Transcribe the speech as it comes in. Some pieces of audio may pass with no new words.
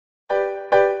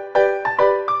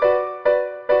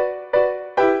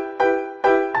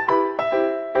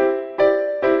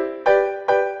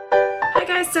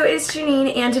so it's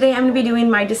Jeanine, and today I'm going to be doing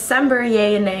my December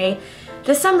yay and nay.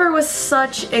 December was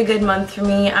such a good month for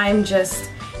me.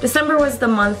 December was the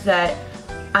month that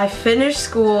I finished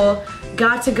school,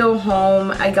 got to go home,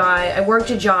 I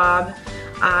worked a job,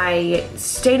 I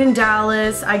stayed in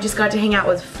Dallas, I just got to hang out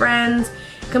with friends,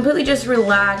 completely just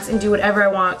relax and do whatever I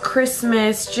want.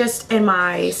 Christmas, and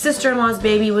my sister-in-law's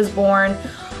baby was born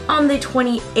on the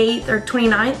 28th or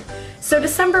 29th. So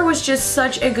December was just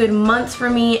such a good month for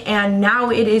me, and now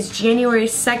it is January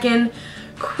 2nd.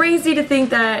 Crazy to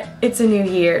think that it's a new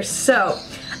year. So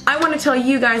I want to tell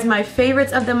you guys my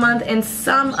favorites of the month and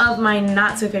some of my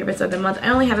not so favorites of the month. I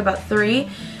only have about 3.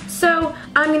 So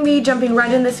I'm going to be jumping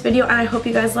right in this video, and I hope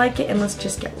you guys like it, and let's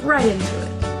just get right into it.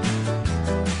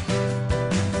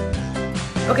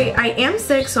 Okay, I am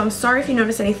sick, so I'm sorry if you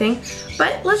notice anything,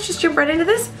 but let's just jump right into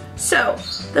this. So,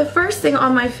 the first thing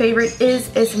on my favorite is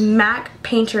this MAC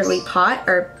Painterly pot,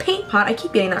 or paint pot, I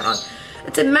keep getting that wrong.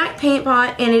 It's a MAC paint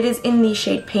pot, and it is in the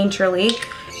shade Painterly,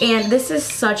 and this is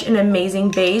such an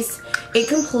amazing base. It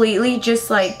completely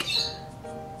just like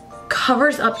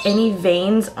covers up any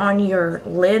veins on your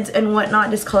lids and whatnot,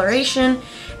 discoloration,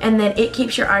 and then it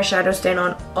keeps your eyeshadow staying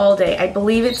on all day. I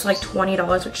believe it's like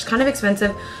 $20, which is kind of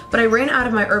expensive, but I ran out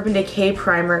of my Urban Decay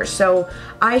primer, so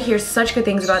I hear such good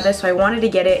things about this, so I wanted to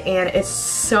get it, and it's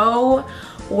so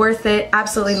worth it.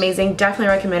 Absolutely amazing. Definitely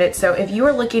recommend it. So if you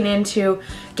are looking into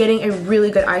getting a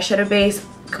really good eyeshadow base,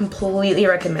 completely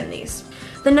recommend these.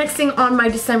 The next thing on my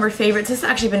December favorites, this has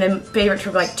actually been a favorite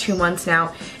for like 2 months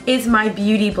now, is my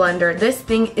Beauty Blender. This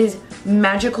thing is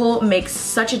magical, makes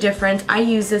such a difference. I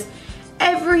use this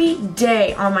every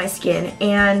day on my skin,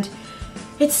 and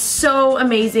it's so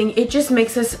amazing. It just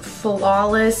makes this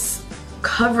flawless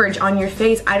coverage on your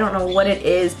face. I don't know what it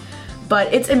is,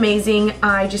 but it's amazing.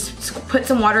 I just put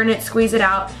some water in it, squeeze it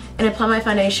out, and apply my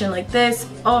foundation like this.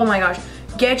 Oh my gosh.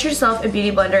 Get yourself a Beauty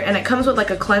Blender, and it comes with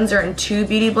like a cleanser and 2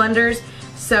 Beauty Blenders.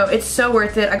 So it's so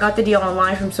worth it. I got the deal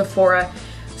online from Sephora.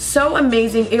 So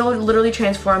amazing. It'll literally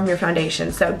transform your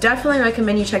foundation. So definitely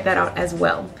recommend you check that out as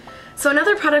well. So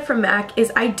another product from MAC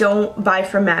is I don't buy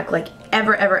from MAC like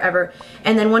ever, ever, ever.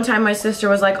 And then one time my sister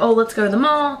was like, oh, let's go to the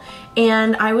mall.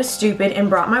 And I was stupid and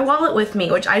brought my wallet with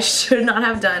me, which I should not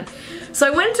have done. So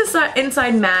I went to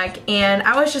inside MAC, and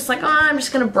I was just like, oh, I'm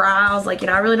just going to browse. Like,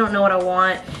 I really don't know what I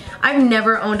want. I've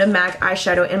never owned a MAC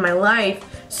eyeshadow in my life.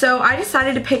 So I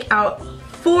decided to pick out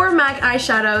 4 MAC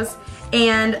eyeshadows,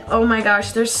 and oh my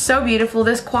gosh, they're so beautiful.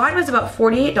 This quad was about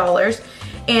 $48,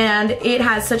 and it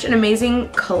has such an amazing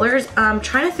colors. I'm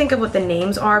trying to think of what the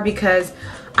names are because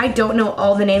I don't know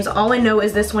all the names. All I know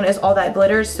is this one is All That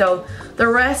Glitters, so the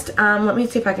rest, let me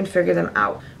see if I can figure them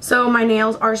out. So my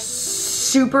nails are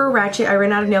super ratchet. I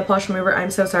ran out of nail polish remover, I'm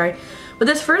so sorry. But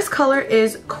this first color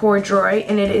is Corduroy,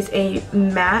 and it is a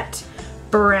matte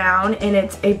brown, and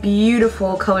it's a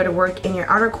beautiful color to work in your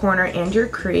outer corner and your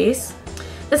crease.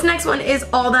 This next one is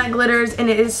All That Glitters, and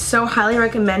it is so highly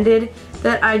recommended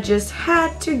that I just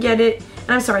had to get it.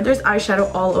 And I'm sorry, there's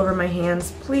eyeshadow all over my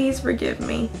hands. Please forgive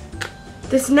me.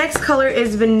 This next color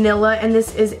is Vanilla, and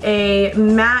this is a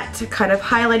matte kind of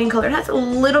highlighting color. It has a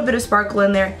little bit of sparkle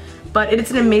in there, but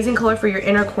it's an amazing color for your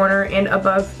inner corner and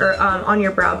above, or on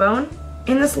your brow bone.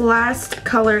 And this last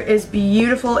color is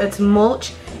beautiful. It's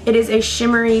Mulch. It is a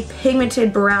shimmery,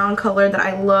 pigmented brown color that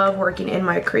I love working in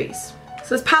my crease.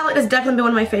 So this palette has definitely been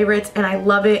one of my favorites, and I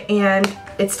love it, and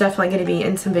it's definitely going to be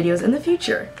in some videos in the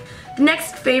future. The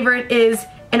next favorite is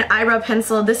an eyebrow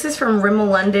pencil. This is from Rimmel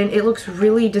London. It looks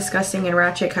really disgusting and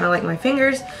ratchet, kind of like my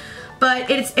fingers, but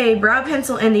it's a brow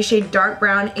pencil in the shade Dark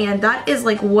Brown, and that is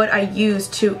like what I use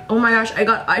to, oh my gosh, I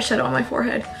got eyeshadow on my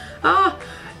forehead. Oh.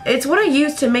 It's what I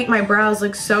use to make my brows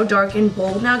look so dark and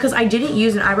bold now, because I didn't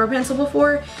use an eyebrow pencil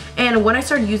before, and when I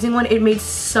started using one, it made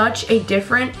such a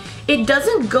difference. It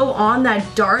doesn't go on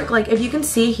that dark. Like, if you can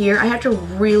see here, I have to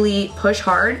really push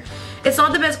hard. It's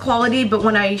not the best quality, but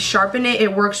when I sharpen it,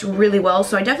 it works really well.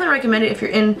 So I definitely recommend it if you're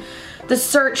in the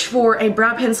search for a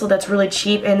brow pencil that's really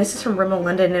cheap, and this is from Rimmel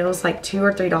London, and it was like $2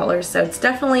 or $3, so it's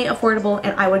definitely affordable,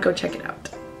 and I would go check it out.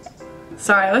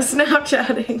 Sorry, I was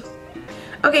Snapchatting.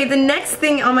 Okay, the next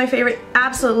thing on my favorite,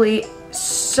 absolutely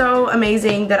so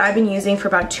amazing, that I've been using for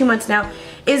about 2 months now,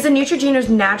 is the Neutrogena's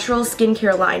natural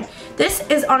skincare line. This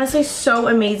is honestly so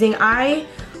amazing. I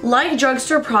like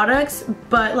drugstore products,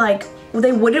 but like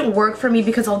they wouldn't work for me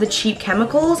because of all the cheap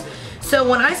chemicals. So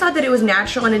when I saw that it was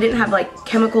natural and it didn't have like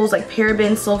chemicals like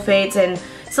parabens, sulfates, and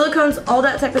silicones, all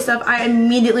that type of stuff, I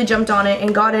immediately jumped on it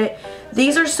and got it.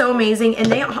 These are so amazing,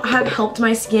 and they have helped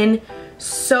my skin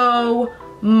so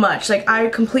much. Like, I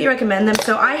completely recommend them.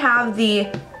 So I have the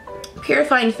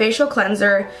Purifying Facial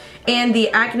Cleanser, and the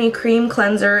acne cream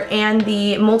cleanser, and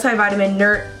the multivitamin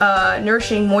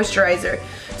nourishing moisturizer.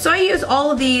 So I use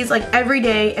all of these like every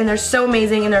day, and they're so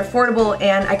amazing and they're affordable,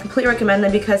 and I completely recommend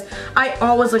them because I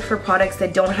always look for products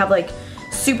that don't have like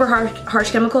super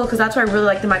harsh chemical, because that's why I really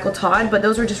like the Michael Todd, but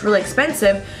those are just really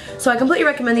expensive. So I completely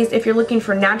recommend these if you're looking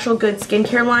for natural good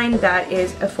skincare line that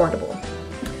is affordable.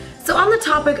 So on the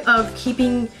topic of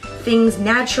keeping things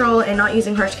natural and not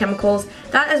using harsh chemicals,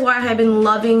 that is why I have been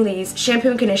loving these shampoo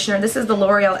and conditioner. This is the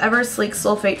L'Oreal Ever Sleek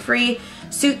Sulfate Free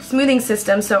Smoothing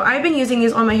System. So I've been using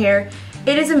these on my hair.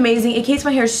 It is amazing. It keeps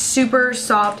my hair super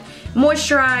soft,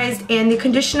 moisturized, and the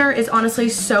conditioner is honestly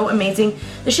so amazing.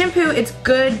 The shampoo, it's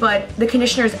good, but the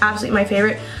conditioner is absolutely my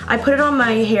favorite. I put it on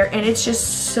my hair and it's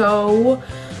just so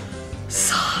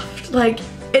soft. Like,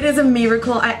 it is a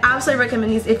miracle. I absolutely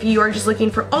recommend these if you are just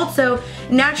looking for also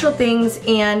natural things,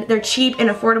 and they're cheap and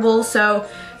affordable. So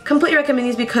completely recommend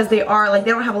these because they are like,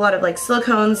 they don't have a lot of like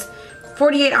silicones,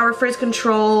 48-hour frizz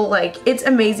control, like it's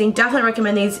amazing. Definitely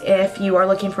recommend these if you are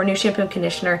looking for a new shampoo and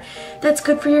conditioner that's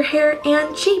good for your hair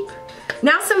and cheap.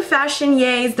 Now some fashion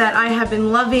yays that I have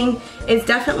been loving is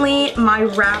definitely my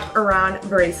wrap around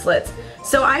bracelets.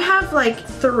 So I have like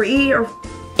 3 or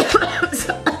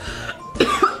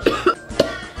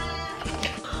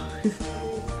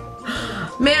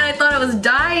man, I thought I was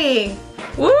dying.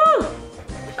 Woo!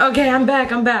 Okay, I'm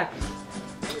back.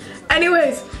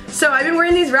 Anyways, so I've been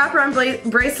wearing these wraparound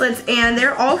bracelets, and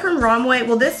they're all from Romwe.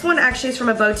 Well, this one actually is from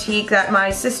a boutique that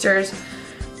my sisters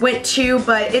went to,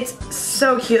 but it's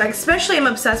so cute. Like, especially I'm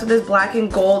obsessed with this black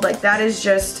and gold. Like, that is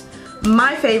just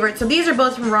my favorite. So these are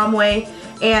both from Romwe,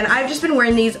 and I've just been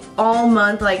wearing these all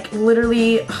month. Like,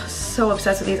 literally so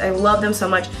obsessed with these. I love them so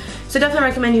much. So definitely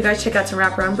recommend you guys check out some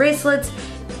wraparound bracelets,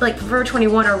 like Forever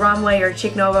 21 or Romwe or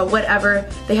Chic Nova, whatever.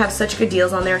 They have such good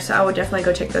deals on there, so I would definitely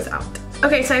go check those out.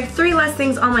 Okay, so I have 3 last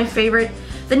things on my favorite.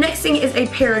 The next thing is a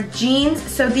pair of jeans.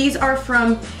 So these are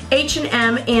from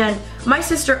H&M, and my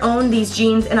sister owned these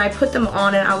jeans, and I put them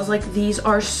on and I was like, these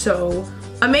are so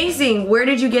amazing. Where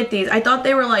did you get these? I thought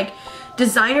they were like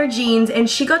designer jeans, and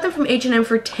she got them from H&M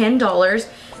for $10.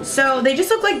 So they just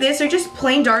look like this. They're just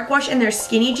plain dark wash and they're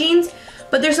skinny jeans,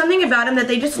 but there's something about them that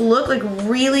they just look like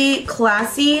really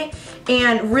classy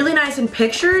and really nice in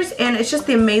pictures, and it's just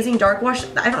the amazing dark wash.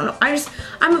 I don't know,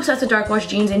 I'm obsessed with dark wash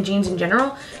jeans and jeans in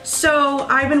general. So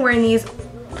I've been wearing these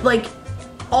like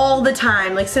all the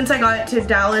time. Like, since I got to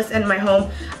Dallas and my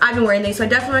home, I've been wearing these. So I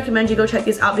definitely recommend you go check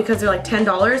these out because they're like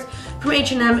 $10 from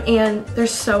H&M, and they're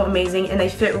so amazing and they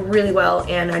fit really well,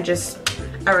 and I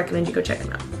recommend you go check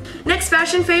them out. Next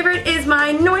fashion favorite is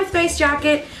my North Face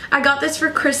jacket. I got this for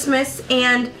Christmas,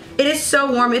 and it is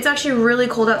so warm. It's actually really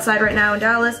cold outside right now in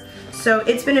Dallas. So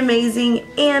it's been amazing,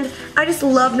 and I just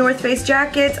love North Face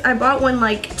jackets. I bought one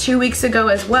like 2 weeks ago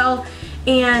as well,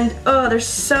 and oh, they're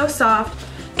so soft,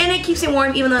 and it keeps me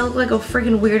warm even though I look like a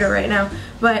freaking weirdo right now,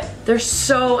 but they're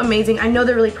so amazing. I know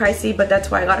they're really pricey, but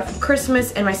that's why I got it for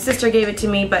Christmas, and my sister gave it to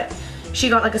me, but she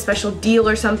got like a special deal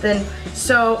or something.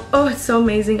 So, oh, it's so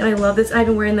amazing, and I love this. I've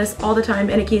been wearing this all the time,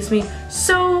 and it keeps me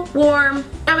so warm.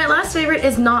 Now my last favorite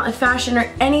is not a fashion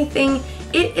or anything.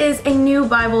 It is a new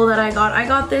Bible that I got. I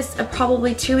got this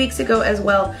probably 2 weeks ago as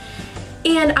well.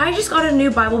 And I just got a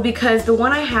new Bible because the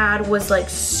one I had was like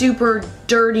super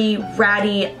dirty,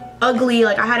 ratty, ugly.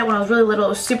 Like, I had it when I was really little. It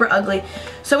was super ugly.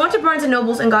 So I went to Barnes &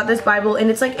 Noble's and got this Bible, and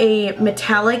it's like a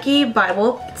metallic-y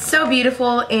Bible. It's so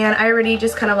beautiful, and I already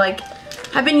just kind of like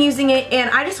have been using it, and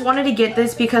I just wanted to get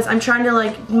this because I'm trying to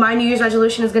like, my New Year's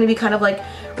resolution is going to be kind of like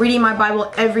reading my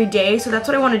Bible every day, so that's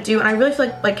what I want to do, and I really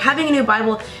feel like having a new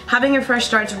Bible, having a fresh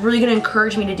start is really going to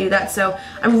encourage me to do that. So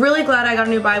I'm really glad I got a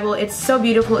new Bible. It's so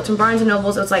beautiful. It's from Barnes &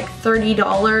 Noble's. It was like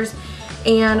 $30,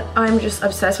 and I'm just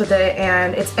obsessed with it,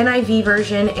 and it's NIV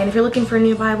version, and if you're looking for a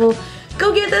new Bible,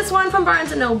 go get this one from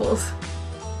Barnes & Noble's.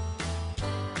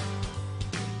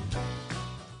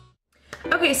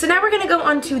 Okay, so now we're gonna go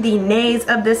on to the nays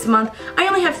of this month. I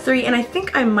only have 3, and I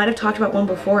think I might have talked about one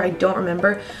before, I don't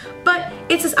remember. But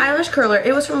it's this eyelash curler.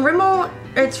 It was from Rimmel,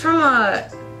 it's from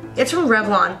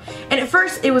Revlon. And at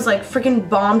first it was like freaking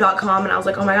bomb.com, and I was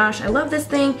like, oh my gosh, I love this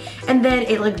thing. And then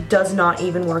it like does not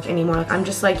even work anymore. Like, I'm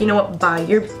just like, you know what, bye,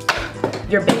 you're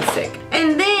basic.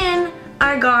 And then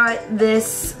I got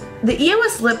this, the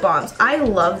EOS lip balms. I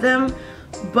love them.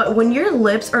 But when your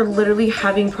lips are literally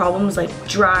having problems like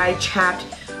dry, chapped,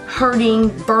 hurting,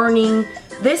 burning,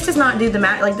 this does not do the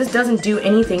matter. Like, this doesn't do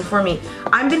anything for me.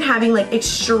 I've been having like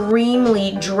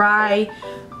extremely dry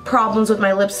problems with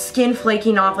my lips, skin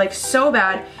flaking off like so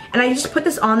bad, and I just put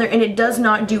this on there and it does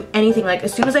not do anything. Like,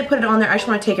 as soon as I put it on there, I just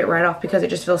want to take it right off because it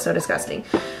just feels so disgusting.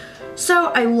 So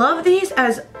I love these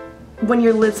as when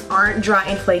your lips aren't dry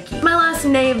and flaky. My last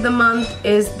nay of the month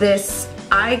is this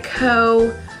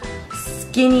Ico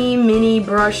Skinny Mini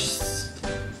Brush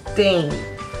thing.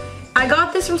 I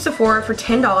got this from Sephora for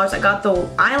 $10. I got the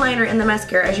eyeliner and the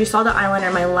mascara. As you saw the eyeliner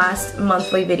in my last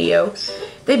monthly video.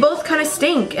 They both kind of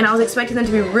stink, and I was expecting them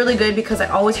to be really good because I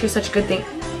always hear such good things.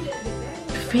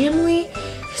 Family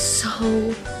is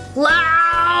so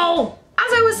loud!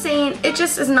 As I was saying, it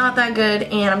just is not that good,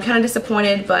 and I'm kind of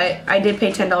disappointed, but I did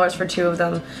pay $10 for 2 of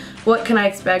them. What can I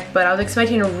expect? But I was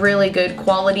expecting a really good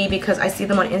quality because I see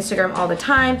them on Instagram all the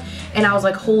time, and I was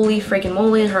like, holy freaking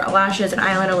moly, her lashes and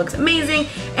eyeliner looks amazing,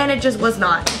 and it just was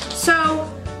not.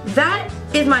 So that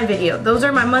is my video. Those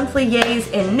are my monthly yays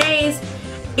and nays.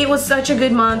 It was such a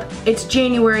good month. It's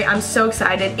January. I'm so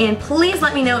excited, and please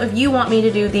let me know if you want me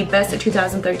to do the best of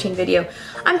 2013 video.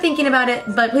 I'm thinking about it,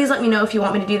 but please let me know if you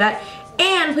want me to do that.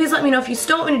 And please let me know if you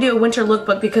still want me to do a winter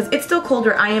lookbook, because it's still cold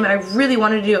where I am and I really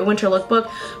wanted to do a winter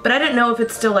lookbook, but I didn't know if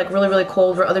it's still like really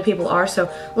cold where other people are. So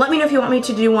let me know if you want me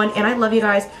to do one, and I love you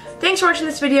guys. Thanks for watching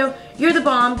this video. You're the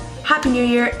bomb. Happy New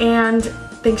Year, and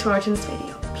thanks for watching this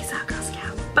video. Peace out, Girl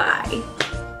Scout. Bye.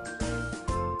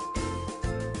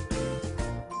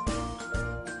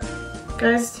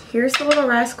 Guys, here's the little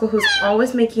rascal who's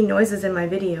always making noises in my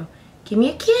video. Give me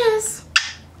a kiss.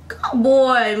 Good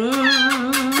boy.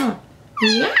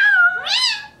 Yeah.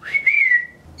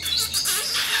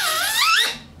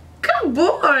 Good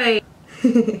boy.